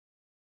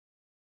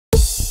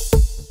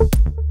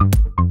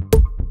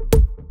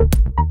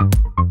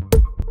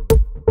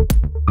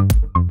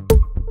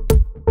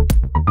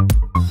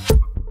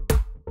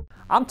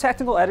I'm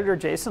technical editor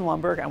Jason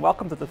Lundberg, and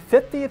welcome to the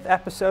 50th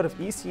episode of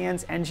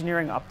ECN's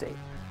Engineering Update.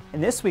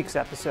 In this week's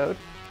episode,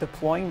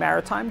 deploying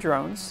maritime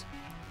drones,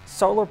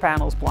 solar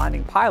panels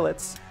blinding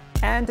pilots,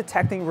 and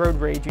detecting road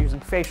rage using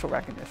facial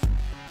recognition.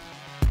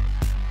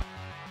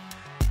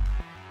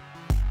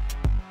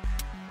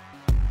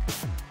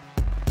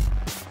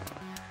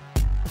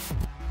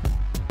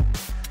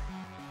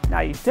 Now,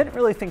 you didn't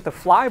really think the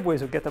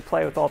flyboys would get to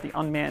play with all the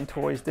unmanned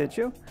toys, did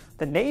you?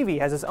 The Navy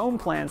has its own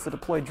plans to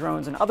deploy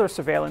drones and other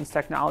surveillance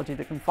technology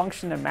that can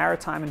function in a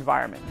maritime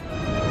environment.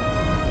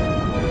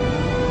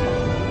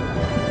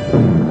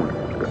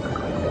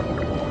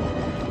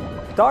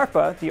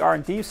 DARPA, the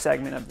R&D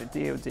segment of the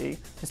DoD,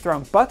 is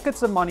throwing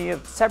buckets of money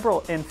at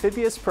several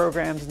amphibious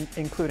programs,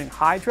 including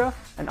Hydra,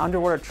 an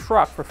underwater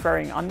truck for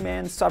ferrying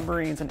unmanned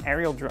submarines and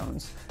aerial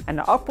drones, and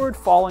the Upward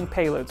Falling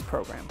Payloads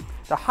program.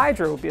 The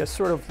Hydra will be a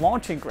sort of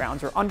launching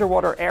grounds or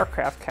underwater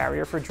aircraft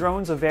carrier for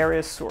drones of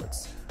various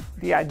sorts.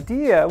 The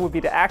idea would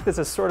be to act as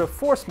a sort of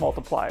force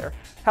multiplier,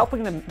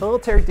 helping the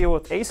military deal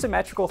with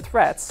asymmetrical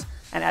threats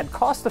and add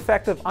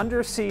cost-effective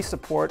undersea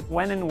support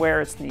when and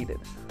where it's needed.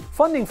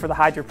 Funding for the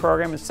Hydra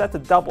program is set to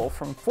double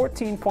from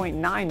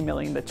 $14.9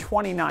 million to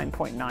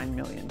 $29.9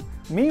 million.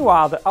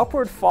 Meanwhile, the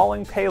Upward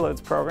Falling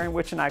Payloads program,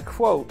 which, and I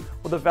quote,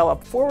 will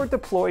develop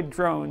forward-deployed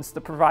drones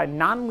that provide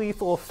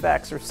non-lethal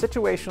effects or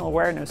situational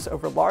awareness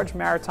over large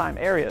maritime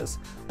areas,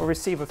 will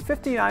receive a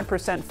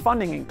 59%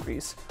 funding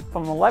increase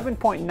from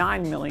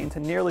 $11.9 million to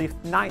nearly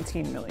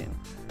 $19 million.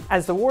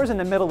 As the wars in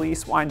the Middle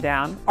East wind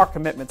down, our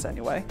commitments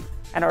anyway,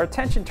 and our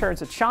attention turns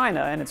to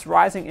China and its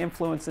rising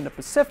influence in the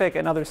Pacific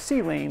and other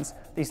sea lanes,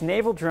 these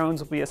naval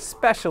drones will be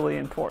especially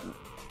important.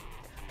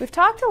 We've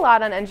talked a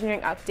lot on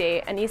Engineering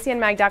Update and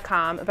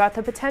ECNmag.com about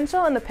the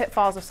potential and the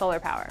pitfalls of solar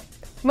power.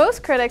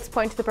 Most critics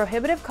point to the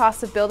prohibitive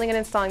cost of building and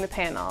installing the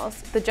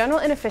panels, the general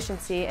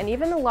inefficiency, and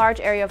even the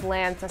large area of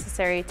land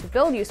necessary to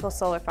build useful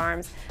solar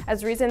farms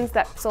as reasons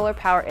that solar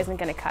power isn't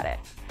going to cut it.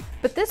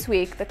 But this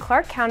week, the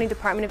Clark County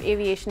Department of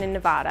Aviation in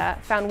Nevada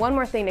found one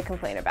more thing to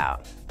complain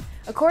about.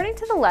 According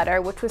to the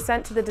letter, which was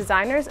sent to the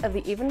designers of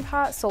the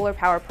Ivanpah solar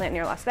power plant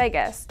near Las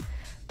Vegas,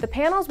 the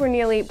panels were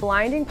nearly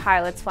blinding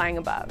pilots flying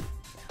above.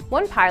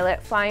 One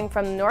pilot, flying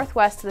from the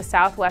northwest to the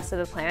southwest of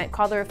the plant,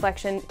 called the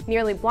reflection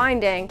nearly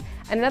blinding,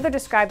 and another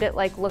described it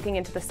like looking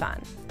into the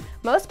sun.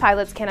 Most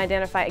pilots can't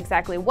identify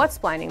exactly what's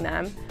blinding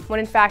them, when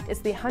in fact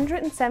it's the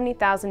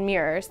 170,000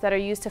 mirrors that are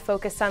used to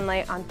focus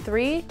sunlight on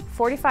 3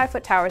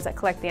 45-foot towers that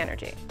collect the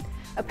energy.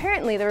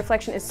 Apparently, the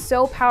reflection is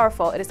so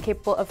powerful it is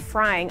capable of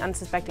frying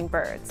unsuspecting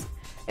birds.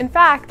 In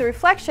fact, the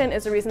reflection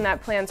is the reason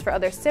that plans for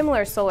other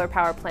similar solar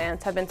power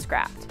plants have been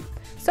scrapped.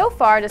 So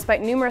far,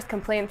 despite numerous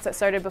complaints that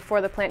started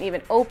before the plant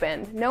even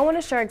opened, no one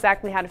is sure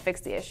exactly how to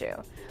fix the issue.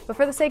 But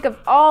for the sake of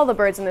all the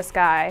birds in the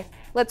sky,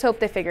 let's hope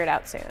they figure it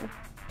out soon.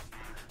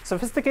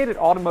 Sophisticated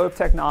automotive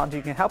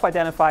technology can help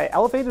identify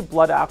elevated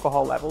blood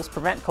alcohol levels,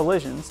 prevent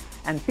collisions,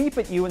 and beep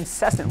at you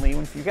incessantly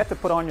when you forget to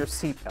put on your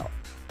seatbelt.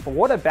 But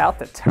what about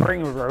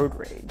deterring road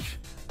rage?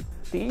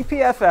 The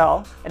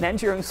EPFL, an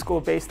engineering school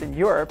based in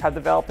Europe, have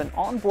developed an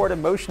onboard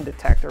emotion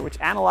detector which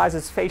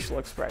analyzes facial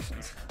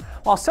expressions.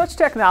 While such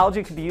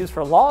technology can be used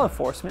for law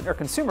enforcement or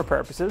consumer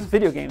purposes,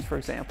 video games for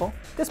example,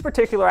 this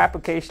particular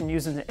application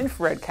uses an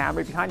infrared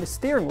camera behind the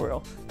steering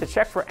wheel to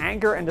check for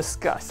anger and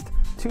disgust,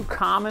 two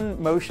common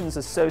emotions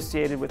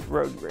associated with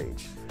road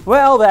rage.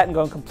 Well, that and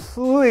going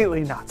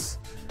completely nuts.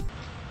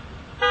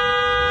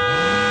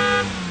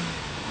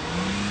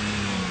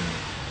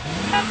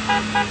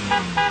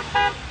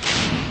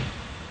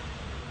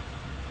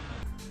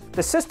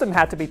 The system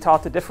had to be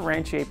taught to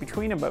differentiate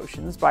between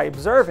emotions by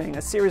observing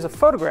a series of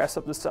photographs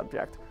of the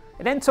subject.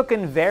 It then took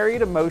in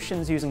varied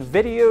emotions using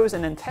videos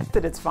and then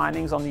tested its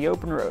findings on the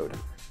open road.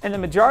 In the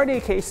majority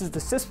of cases, the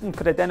system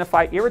could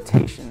identify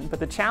irritation, but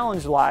the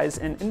challenge lies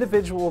in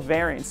individual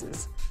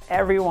variances.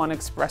 Everyone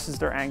expresses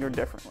their anger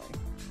differently.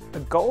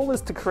 The goal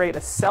is to create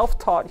a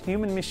self-taught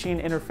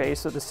human-machine interface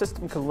so the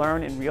system can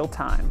learn in real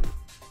time.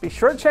 Be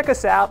sure to check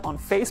us out on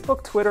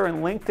Facebook, Twitter,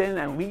 and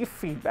LinkedIn and leave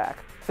feedback.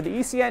 For the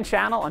ECN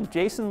channel, I'm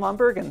Jason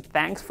Lundberg, and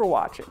thanks for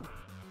watching.